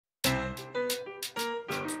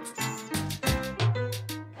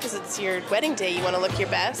because it's your wedding day. You want to look your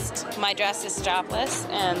best. My dress is strapless,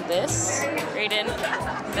 and this right in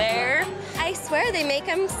there. I swear they make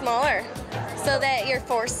them smaller so that you're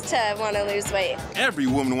forced to want to lose weight. Every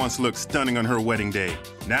woman wants to look stunning on her wedding day.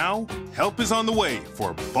 Now, help is on the way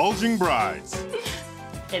for bulging brides.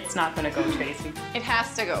 It's not gonna go, Tracy. It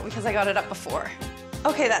has to go because I got it up before.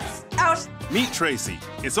 Okay, that's out. Meet Tracy.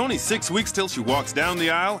 It's only 6 weeks till she walks down the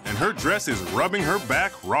aisle and her dress is rubbing her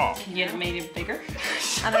back raw. Can you get it made bigger?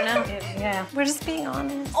 I don't know. Yeah. We're just being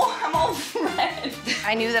honest. Oh, I'm all red.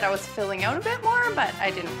 I knew that I was filling out a bit more, but I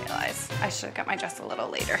didn't realize. I should have got my dress a little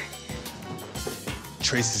later.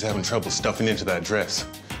 Tracy's having trouble stuffing into that dress.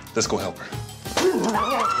 Let's go help her.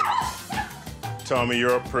 Tommy,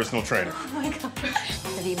 you're a personal trainer. Oh my God.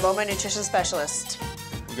 The Bowman Nutrition Specialist.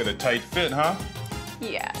 You got a tight fit, huh?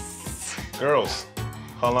 Yes. Girls,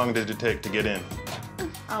 how long did it take to get in?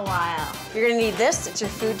 A while. You're gonna need this. It's your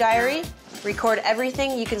food diary. Record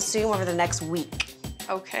everything you consume over the next week.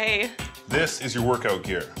 Okay. This is your workout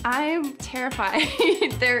gear. I'm terrified.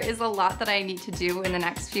 There is a lot that I need to do in the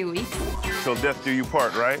next few weeks. Till death do you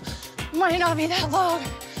part, right? Might not be that long.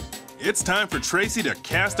 It's time for Tracy to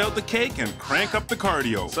cast out the cake and crank up the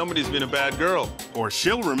cardio. Somebody's been a bad girl, or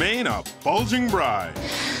she'll remain a bulging bride.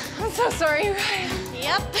 I'm so sorry, you guys.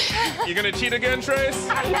 Yep. You gonna cheat again, Trace?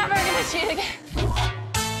 I'm never gonna cheat again.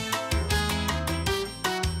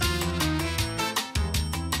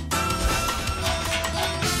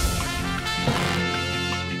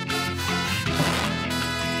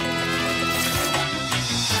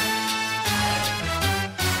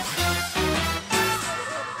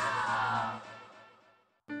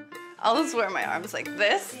 I'll just wear my arms like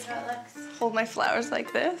this, hold my flowers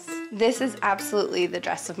like this. This is absolutely the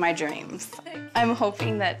dress of my dreams. I'm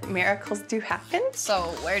hoping that miracles do happen. So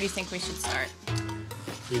where do you think we should start?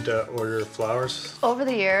 Need to order flowers. Over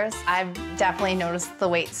the years, I've definitely noticed the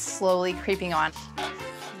weight slowly creeping on.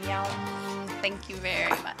 Yum, thank you very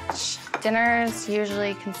much. Dinners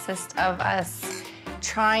usually consist of us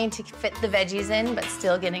trying to fit the veggies in, but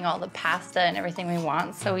still getting all the pasta and everything we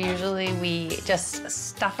want. So usually we just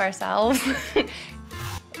stuff ourselves.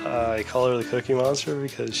 I call her the Cookie Monster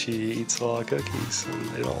because she eats a lot of cookies and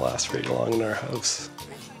they don't last very long in our house.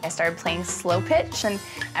 I started playing slow pitch and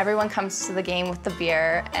everyone comes to the game with the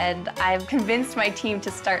beer, and I've convinced my team to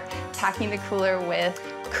start packing the cooler with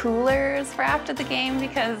coolers for after the game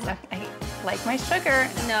because I like my sugar.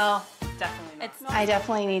 No, definitely not. I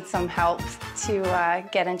definitely need some help to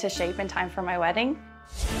get into shape in time for my wedding.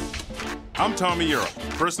 I'm Tommy Euro,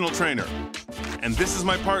 personal trainer. And this is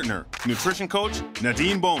my partner, nutrition coach,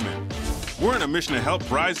 Nadine Bowman. We're on a mission to help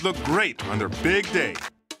brides look great on their big day.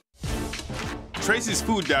 Tracy's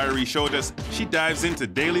food diary showed us she dives into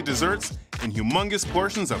daily desserts and humongous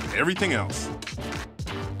portions of everything else.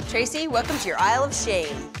 Tracy, welcome to your Isle of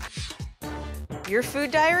Shame. Your food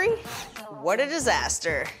diary? What a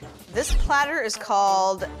disaster. This platter is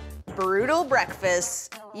called Brutal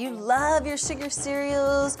Breakfast. You love your sugar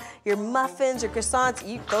cereals, your muffins, your croissants,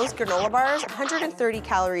 those granola bars, 130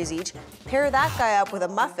 calories each. Pair that guy up with a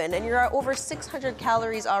muffin and you're at over 600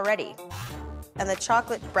 calories already. And the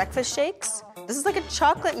chocolate breakfast shakes? This is like a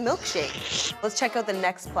chocolate milkshake. Let's check out the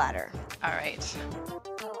next platter. All right.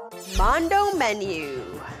 Mondo menu.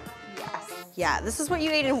 Yes. Yeah, this is what you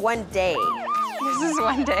ate in one day. This is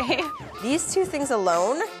one day. These two things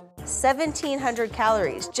alone, 1,700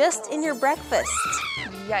 calories just in your breakfast.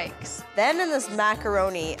 Yikes. Then in this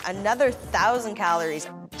macaroni, another 1,000 calories,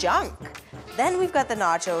 junk. Then we've got the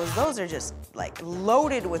nachos. Those are just like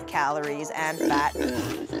loaded with calories and fat.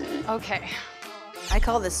 Okay. I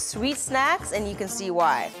call this sweet snacks, and you can see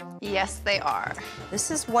why. Yes, they are. This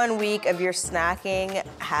is 1 week of your snacking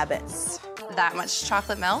habits. That much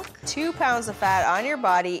chocolate milk? 2 pounds of fat on your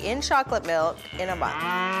body in chocolate milk in a month.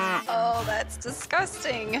 Oh, that's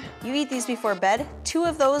disgusting. You eat these before bed, 2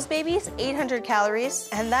 of those babies, 800 calories,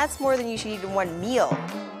 and that's more than you should eat in 1 meal.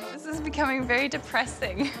 This is becoming very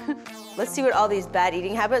depressing. Let's see what all these bad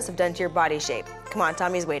eating habits have done to your body shape. Come on,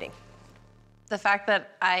 Tommy's waiting. The fact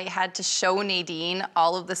that I had to show Nadine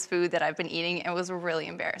all of this food that I've been eating, it was really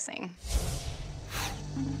embarrassing.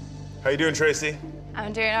 How you doing, Tracy?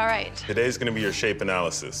 I'm doing all right. Today's gonna be your shape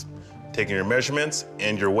analysis. Taking your measurements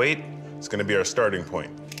and your weight is gonna be our starting point.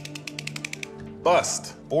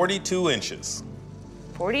 Bust, 42 inches.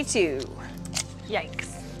 42.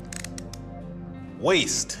 Yikes.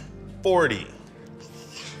 Waist, 40.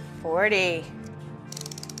 40.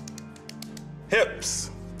 Hips,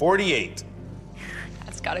 48.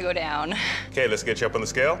 That's gotta go down. Okay, let's get you up on the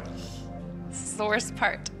scale. This is the worst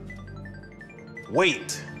part.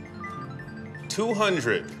 Weight,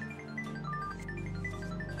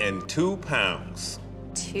 202 pounds.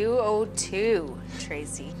 202,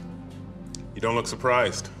 Tracy. You don't look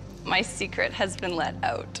surprised. My secret has been let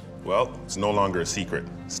out. Well, it's no longer a secret.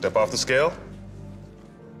 Step off the scale.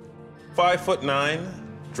 5'9",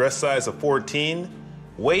 dress size of 14,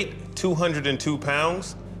 weight 202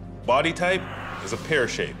 pounds, body type is a pear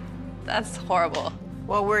shape. That's horrible.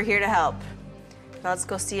 Well, we're here to help. Now let's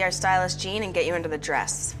go see our stylist, Jean, and get you into the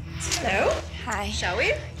dress. Hello. Hi. Shall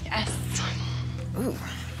we? Yes. Ooh,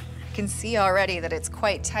 I can see already that it's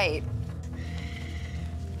quite tight.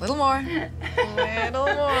 Little more. Little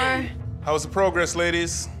more. How's the progress,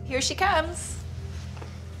 ladies? Here she comes.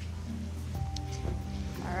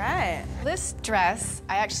 All right. This dress,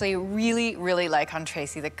 I actually really, really like on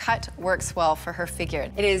Tracy. The cut works well for her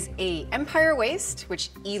figure. It is a empire waist, which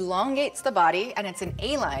elongates the body, and it's an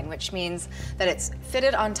A-line, which means that it's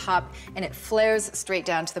fitted on top and it flares straight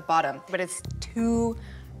down to the bottom. But it's too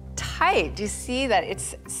tight. Do you see that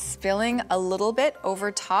it's spilling a little bit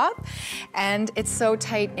over top? And it's so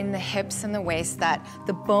tight in the hips and the waist that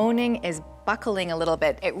the boning is buckling a little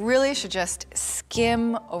bit. It really should just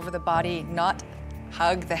skim over the body, not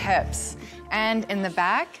hug the hips. And in the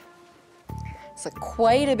back, it's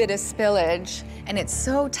quite a bit of spillage, and it's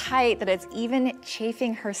so tight that it's even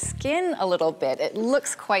chafing her skin a little bit. It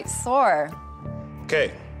looks quite sore.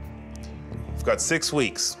 Okay, you've got 6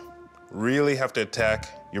 weeks. Really have to attack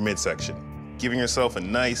your midsection. Giving yourself a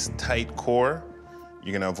nice, tight core,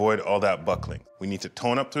 you're gonna avoid all that buckling. We need to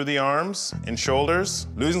tone up through the arms and shoulders,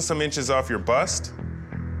 losing some inches off your bust.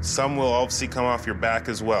 Some will obviously come off your back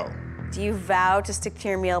as well. Do you vow to stick to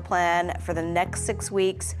your meal plan for the next 6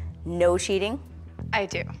 weeks, no cheating? I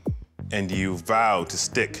do. And you vow to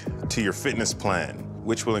stick to your fitness plan,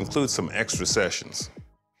 which will include some extra sessions.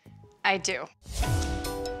 I do.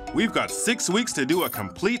 We've got 6 weeks to do a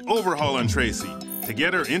complete overhaul on Tracy to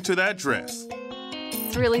get her into that dress.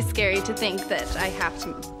 It's really scary to think that I have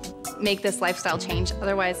to make this lifestyle change.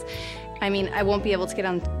 Otherwise, I mean, I won't be able to get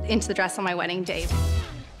into the dress on my wedding day.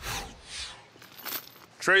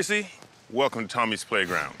 Tracy, welcome to Tommy's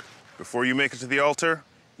Playground. Before you make it to the altar,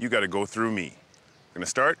 you gotta go through me. We're gonna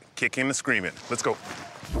start kicking and screaming. Let's go.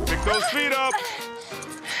 Pick those feet up.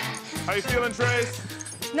 How you feeling, Trace?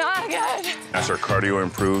 Not good. As our cardio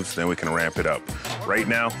improves, then we can ramp it up. Right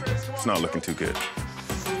now, it's not looking too good.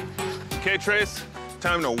 Okay, Trace,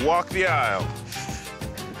 time to walk the aisle.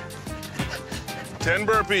 10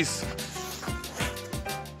 burpees.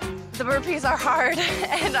 The burpees are hard,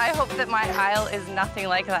 and I hope that my aisle is nothing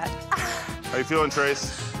like that. How you feeling,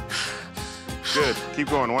 Trace? Good, keep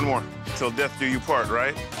going, one more. Till death do you part,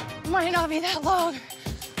 right? Might not be that long.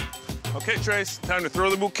 Okay, Trace, time to throw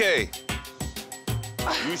the bouquet.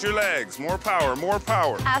 Use your legs, more power, more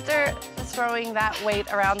power. After throwing that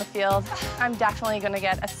weight around the field, I'm definitely gonna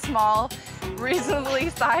get a small, reasonably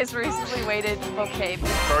sized, reasonably weighted bouquet.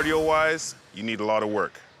 Cardio-wise, you need a lot of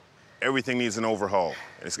work. Everything needs an overhaul,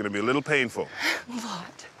 and it's gonna be a little painful. A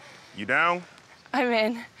lot. You down? I'm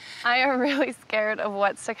in. I am really scared of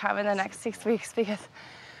what's to come in the next 6 weeks because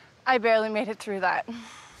I barely made it through that.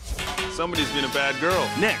 Somebody's been a bad girl.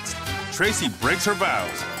 Next, Tracy breaks her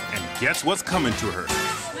vows and gets what's coming to her.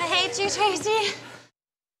 I hate you, Tracy.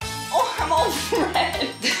 Oh, I'm all red.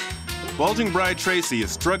 Bulging bride Tracy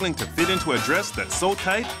is struggling to fit into a dress that's so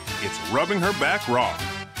tight, it's rubbing her back raw.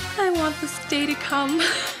 I want this day to come,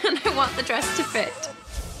 and I want the dress to fit.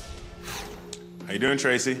 How you doing,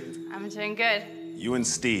 Tracy? I'm doing good. You and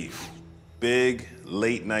Steve, big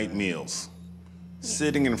late night meals,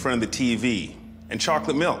 sitting in front of the TV, and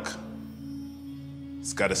chocolate milk.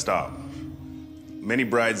 It's gotta stop. Many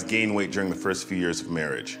brides gain weight during the first few years of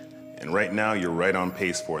marriage, and right now you're right on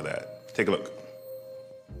pace for that. Take a look.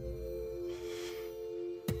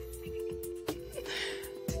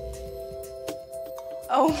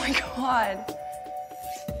 Oh my God.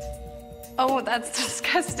 Oh, that's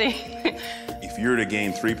disgusting. If you were to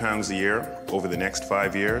gain 3 pounds a year over the next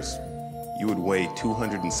 5 years, you would weigh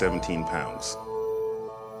 217 pounds.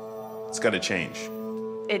 It's gotta change.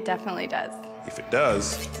 It definitely does. If it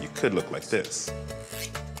does, you could look like this.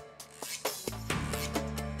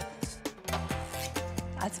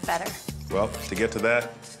 That's better. Well, to get to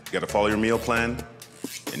that, you gotta follow your meal plan,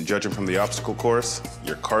 and judging from the obstacle course,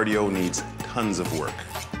 your cardio needs tons of work.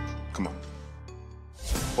 Come on.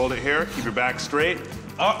 Hold it here, keep your back straight,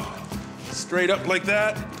 up, straight up like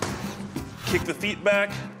that. Kick the feet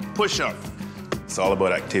back, push up. It's all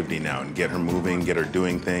about activity now, and get her moving, get her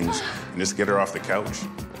doing things, and just get her off the couch.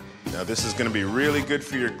 Now this is gonna be really good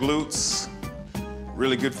for your glutes,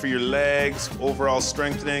 really good for your legs, overall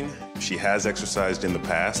strengthening. She has exercised in the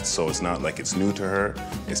past, so it's not like it's new to her.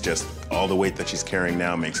 It's just all the weight that she's carrying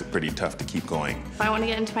now makes it pretty tough to keep going. If I want to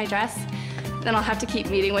get into my dress, then I'll have to keep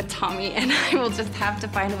meeting with Tommy, and I will just have to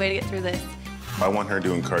find a way to get through this. I want her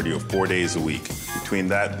doing cardio 4 days a week. Between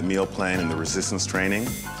that, the meal plan, and the resistance training,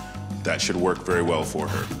 that should work very well for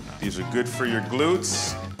her. These are good for your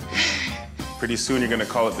glutes. Pretty soon you're gonna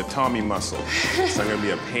call it the Tommy muscle. It's not gonna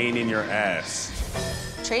be a pain in your ass.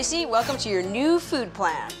 Tracy, welcome to your new food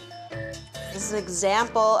plan. This is an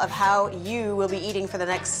example of how you will be eating for the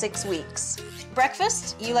next 6 weeks.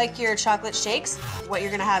 Breakfast, you like your chocolate shakes. What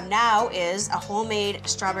you're gonna have now is a homemade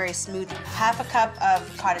strawberry smoothie. Half a cup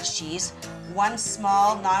of cottage cheese, 1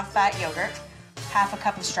 small non-fat yogurt, half a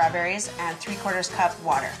cup of strawberries, and 3/4 cup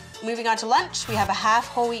water. Moving on to lunch, we have a half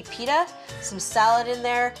whole wheat pita, some salad in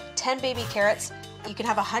there, 10 baby carrots. You can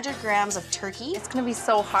have 100 grams of turkey. It's gonna be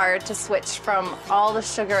so hard to switch from all the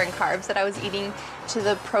sugar and carbs that I was eating to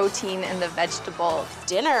the protein and the vegetable.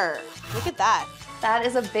 Dinner, look at that. That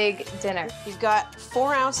is a big dinner. You've got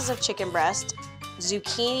 4 ounces of chicken breast,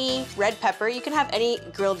 zucchini, red pepper. You can have any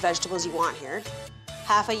grilled vegetables you want here.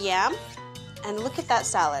 Half a yam, and look at that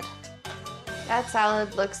salad. That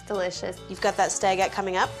salad looks delicious. You've got that stagette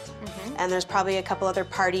coming up, and there's probably a couple other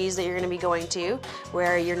parties that you're gonna be going to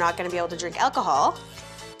where you're not gonna be able to drink alcohol.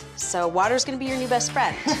 So water's gonna be your new best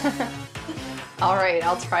friend. All right,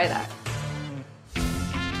 I'll try that.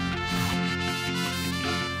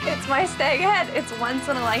 It's my stagette. It's once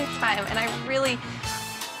in a lifetime, and I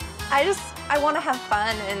want to have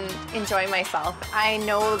fun and enjoy myself. I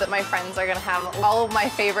know that my friends are gonna have all of my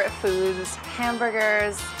favorite foods,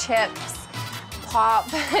 hamburgers, chips, pop,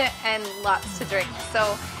 and lots to drink.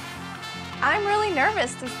 So I'm really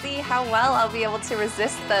nervous to see how well I'll be able to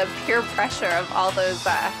resist the peer pressure of all those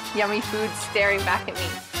yummy foods staring back at me.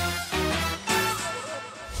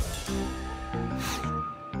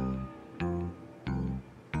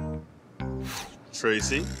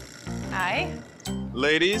 Tracy. Hi.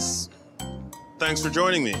 Ladies, thanks for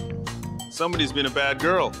joining me. Somebody's been a bad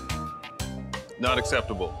girl. Not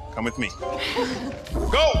acceptable. Come with me.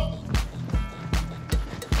 Go!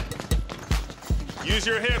 Use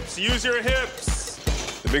your hips, use your hips.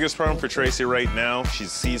 The biggest problem for Tracy right now, she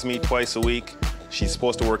sees me twice a week. She's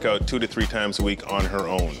supposed to work out 2 to 3 times a week on her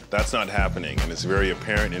own. That's not happening, and it's very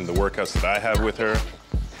apparent in the workouts that I have with her.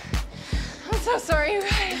 I'm so sorry, you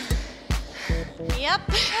guys. Yep.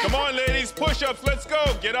 Come on, ladies, push-ups, let's go.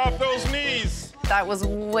 Get off those knees. That was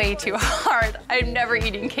way too hard. I'm never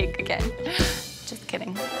eating cake again. Just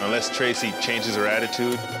kidding. Unless Tracy changes her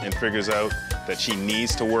attitude and figures out that she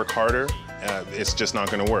needs to work harder, it's just not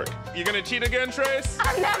gonna work. You gonna cheat again, Trace?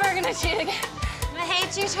 I'm never gonna cheat again. I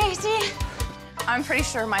hate you, Tracy. I'm pretty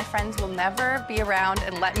sure my friends will never be around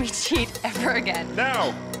and let me cheat ever again.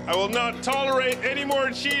 Now, I will not tolerate any more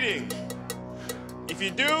cheating. If you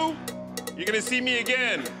do, you're gonna see me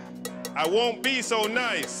again. I won't be so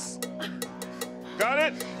nice. Got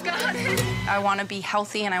it? Got it. I want to be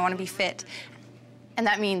healthy and I want to be fit. And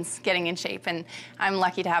that means getting in shape, and I'm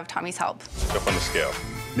lucky to have Tommy's help. Up on the scale.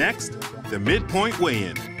 Next, the midpoint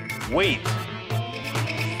weigh-in. Weight.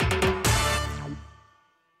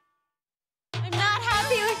 I'm not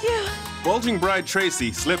happy with you. Bulging bride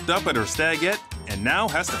Tracy slipped up at her stagette and now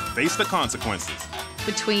has to face the consequences.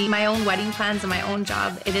 Between my own wedding plans and my own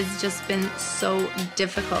job, it has just been so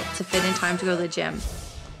difficult to fit in time to go to the gym.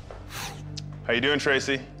 How you doing,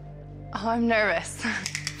 Tracy? Oh, I'm nervous.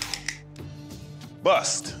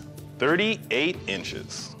 Bust, 38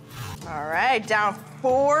 inches. All right, down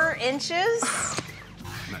 4 inches.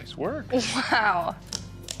 Nice work. Wow.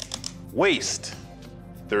 Waist,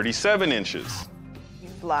 37 inches.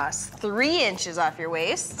 You've lost 3 inches off your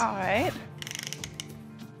waist. All right.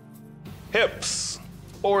 Hips,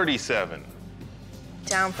 47.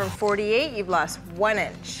 Down from 48, you've lost 1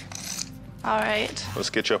 inch. All right.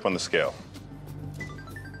 Let's get you up on the scale.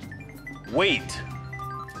 Weight,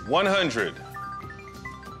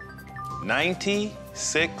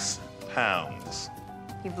 196 pounds.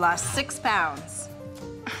 You've lost 6 pounds.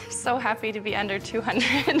 I'm so happy to be under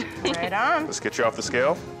 200. Right on. Let's get you off the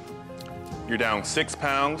scale. You're down 6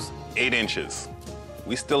 pounds, 8 inches.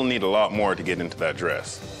 We still need a lot more to get into that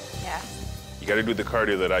dress. Yeah. You gotta do the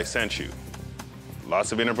cardio that I sent you.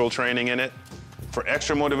 Lots of interval training in it. For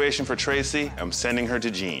extra motivation for Tracy, I'm sending her to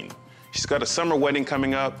Jean. She's got a summer wedding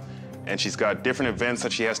coming up, and she's got different events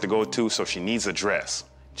that she has to go to, so she needs a dress.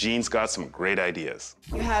 Jean's got some great ideas.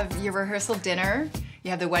 You have your rehearsal dinner, you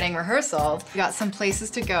have the wedding rehearsal, you got some places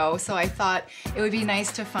to go, so I thought it would be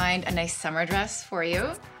nice to find a nice summer dress for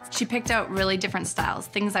you. She picked out really different styles,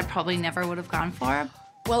 things I probably never would have gone for.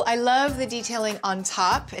 Well, I love the detailing on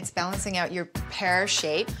top. It's balancing out your pear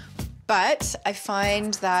shape, but I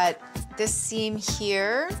find that This seam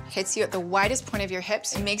here hits you at the widest point of your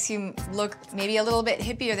hips. It makes you look maybe a little bit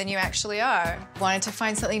hippier than you actually are. Wanted to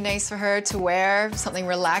find something nice for her to wear, something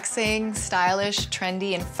relaxing, stylish,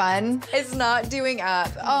 trendy, and fun. It's not doing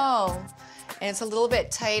up. Oh, and it's a little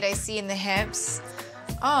bit tight, I see, in the hips.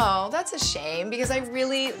 Oh, that's a shame, because I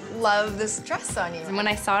really love this dress on you. And when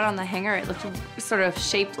I saw it on the hanger, it looked sort of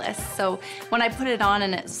shapeless. So when I put it on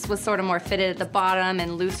and it was sort of more fitted at the bottom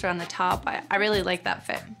and looser on the top, I really like that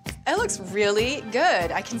fit. It looks really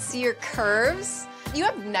good. I can see your curves. You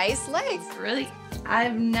have nice legs. Really?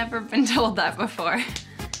 I've never been told that before.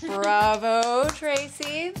 Bravo,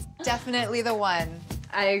 Tracy. Definitely the one.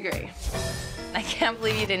 I agree. I can't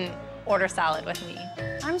believe you didn't order salad with me.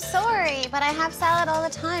 I'm sorry, but I have salad all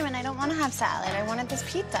the time and I don't want to have salad. I wanted this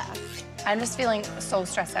pizza. I'm just feeling so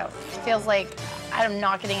stressed out. It feels like I'm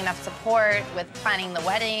not getting enough support with planning the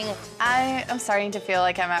wedding. I am starting to feel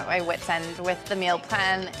like I'm at my wit's end with the meal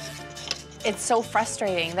plan. It's so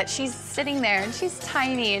frustrating that she's sitting there and she's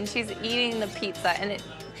tiny and she's eating the pizza and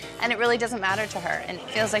it really doesn't matter to her, and it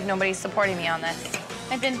feels like nobody's supporting me on this.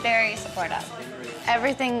 I've been very supportive.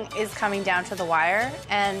 Everything is coming down to the wire,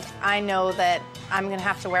 and I know that I'm gonna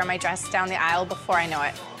have to wear my dress down the aisle before I know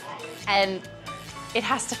it. And it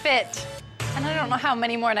has to fit. And I don't know how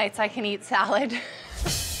many more nights I can eat salad.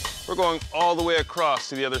 We're going all the way across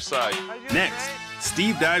to the other side. Next,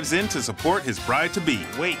 Steve dives in to support his bride-to-be.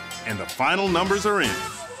 Wait, and the final numbers are in.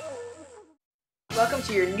 Welcome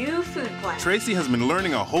to your new food plan. Tracy has been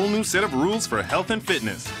learning a whole new set of rules for health and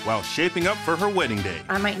fitness while shaping up for her wedding day.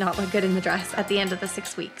 I might not look good in the dress at the end of the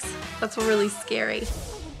 6 weeks. That's really scary.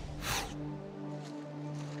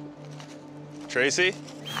 Tracy?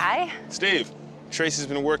 Hi. Steve, Tracy's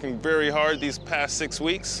been working very hard these past 6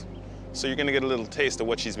 weeks, so you're gonna get a little taste of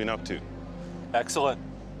what she's been up to. Excellent.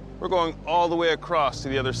 We're going all the way across to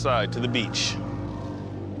the other side, to the beach.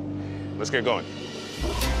 Let's get going.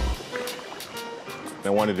 I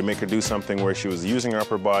wanted to make her do something where she was using her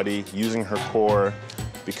upper body, using her core,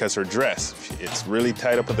 because her dress, it's really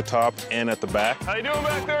tight up at the top and at the back. How you doing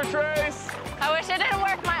back there, Trace? I wish I didn't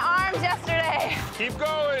work my arms yesterday. Keep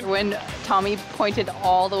going. When Tommy pointed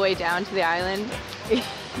all the way down to the island,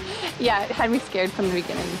 yeah, it had me scared from the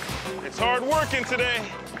beginning. It's hard working today.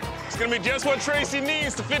 It's gonna be just what Tracy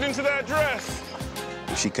needs to fit into that dress.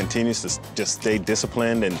 She continues to just stay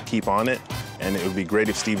disciplined and keep on it, and it would be great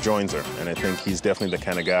if Steve joins her. And I think he's definitely the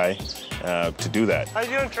kind of guy to do that. How you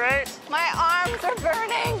doing, Trace? My arms are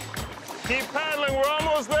burning. Keep paddling, we're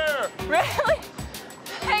almost there. Really?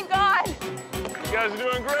 Thank God. You guys are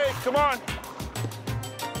doing great, come on.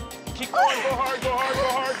 Keep going, go hard, go hard,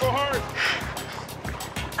 go hard, go hard.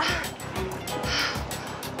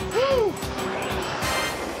 Woo.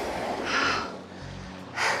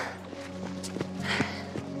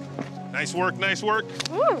 Nice work, nice work.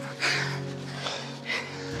 Woo.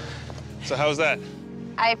 So how's that?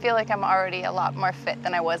 I feel like I'm already a lot more fit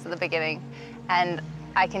than I was at the beginning, and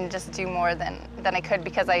I can just do more than I could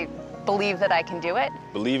because I believe that I can do it.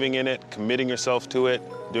 Believing in it, committing yourself to it,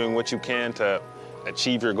 doing what you can to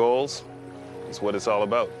achieve your goals is what it's all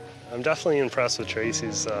about. I'm definitely impressed with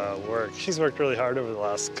Tracy's work. She's worked really hard over the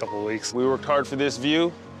last couple of weeks. We worked hard for this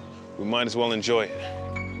view. We might as well enjoy it.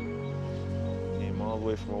 Came all the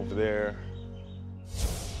way from over there.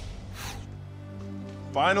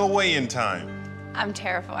 Final weigh-in time. I'm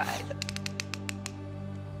terrified.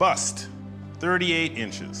 Bust, 38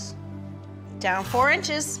 inches. Down 4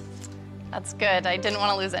 inches. That's good. I didn't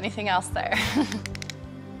want to lose anything else there.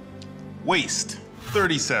 Waist,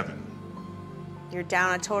 37. You're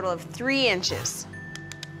down a total of 3 inches.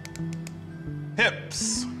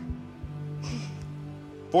 Hips,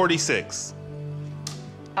 46.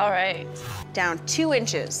 All right. Down 2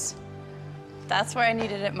 inches. That's where I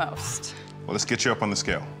needed it most. Well, let's get you up on the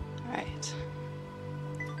scale. All right.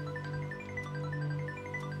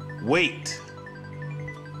 Weight,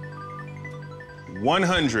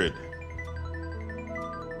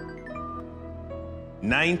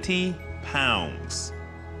 190 pounds.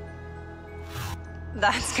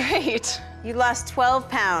 That's great. You lost 12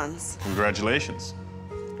 pounds. Congratulations.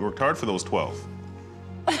 You worked hard for those 12.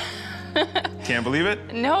 Can't believe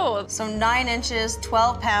it? No. So 9 inches,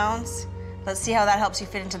 12 pounds. Let's see how that helps you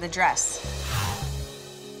fit into the dress.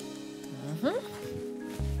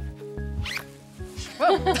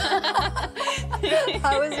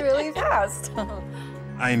 That was really fast.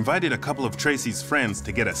 I invited a couple of Tracy's friends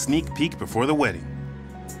to get a sneak peek before the wedding.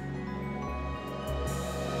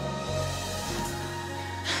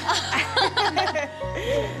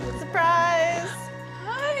 Surprise!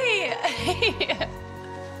 Hi.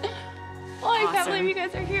 Well, I can't believe you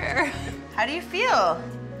guys are here. How do you feel?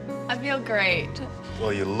 I feel great.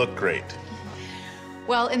 Well, you look great.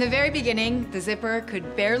 Well, in the very beginning, the zipper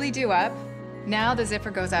could barely do up. Now the zipper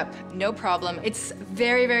goes up, no problem. It's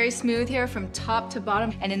very, very smooth here from top to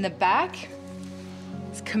bottom. And in the back,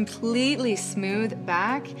 it's completely smooth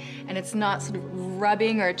back, and it's not sort of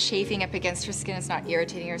rubbing or chafing up against your skin. It's not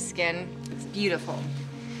irritating your skin. It's beautiful.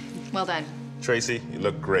 Well done. Tracy, you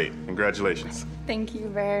look great. Congratulations. Thank you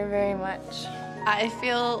very, very much. I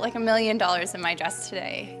feel like $1 million in my dress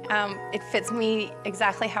today. It fits me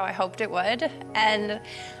exactly how I hoped it would, and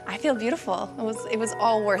I feel beautiful. It was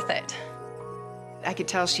all worth it. I could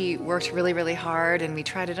tell she worked really, really hard, and we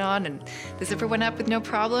tried it on, and the zipper went up with no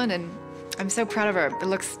problem, and I'm so proud of her. It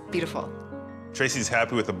looks beautiful. Tracy's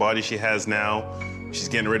happy with the body she has now. She's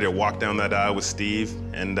getting ready to walk down that aisle with Steve,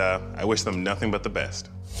 and I wish them nothing but the best.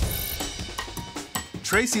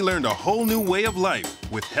 Tracy learned a whole new way of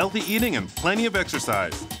life with healthy eating and plenty of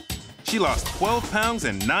exercise. She lost 12 pounds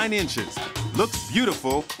and 9 inches, looks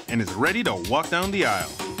beautiful, and is ready to walk down the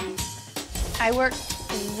aisle. I worked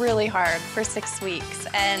really hard for 6 weeks,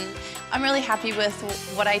 and I'm really happy with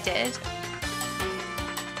what I did.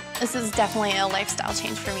 This is definitely a lifestyle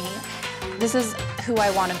change for me. This is who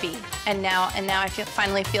I want to be, and now I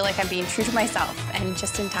finally feel like I'm being true to myself and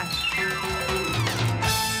just in time.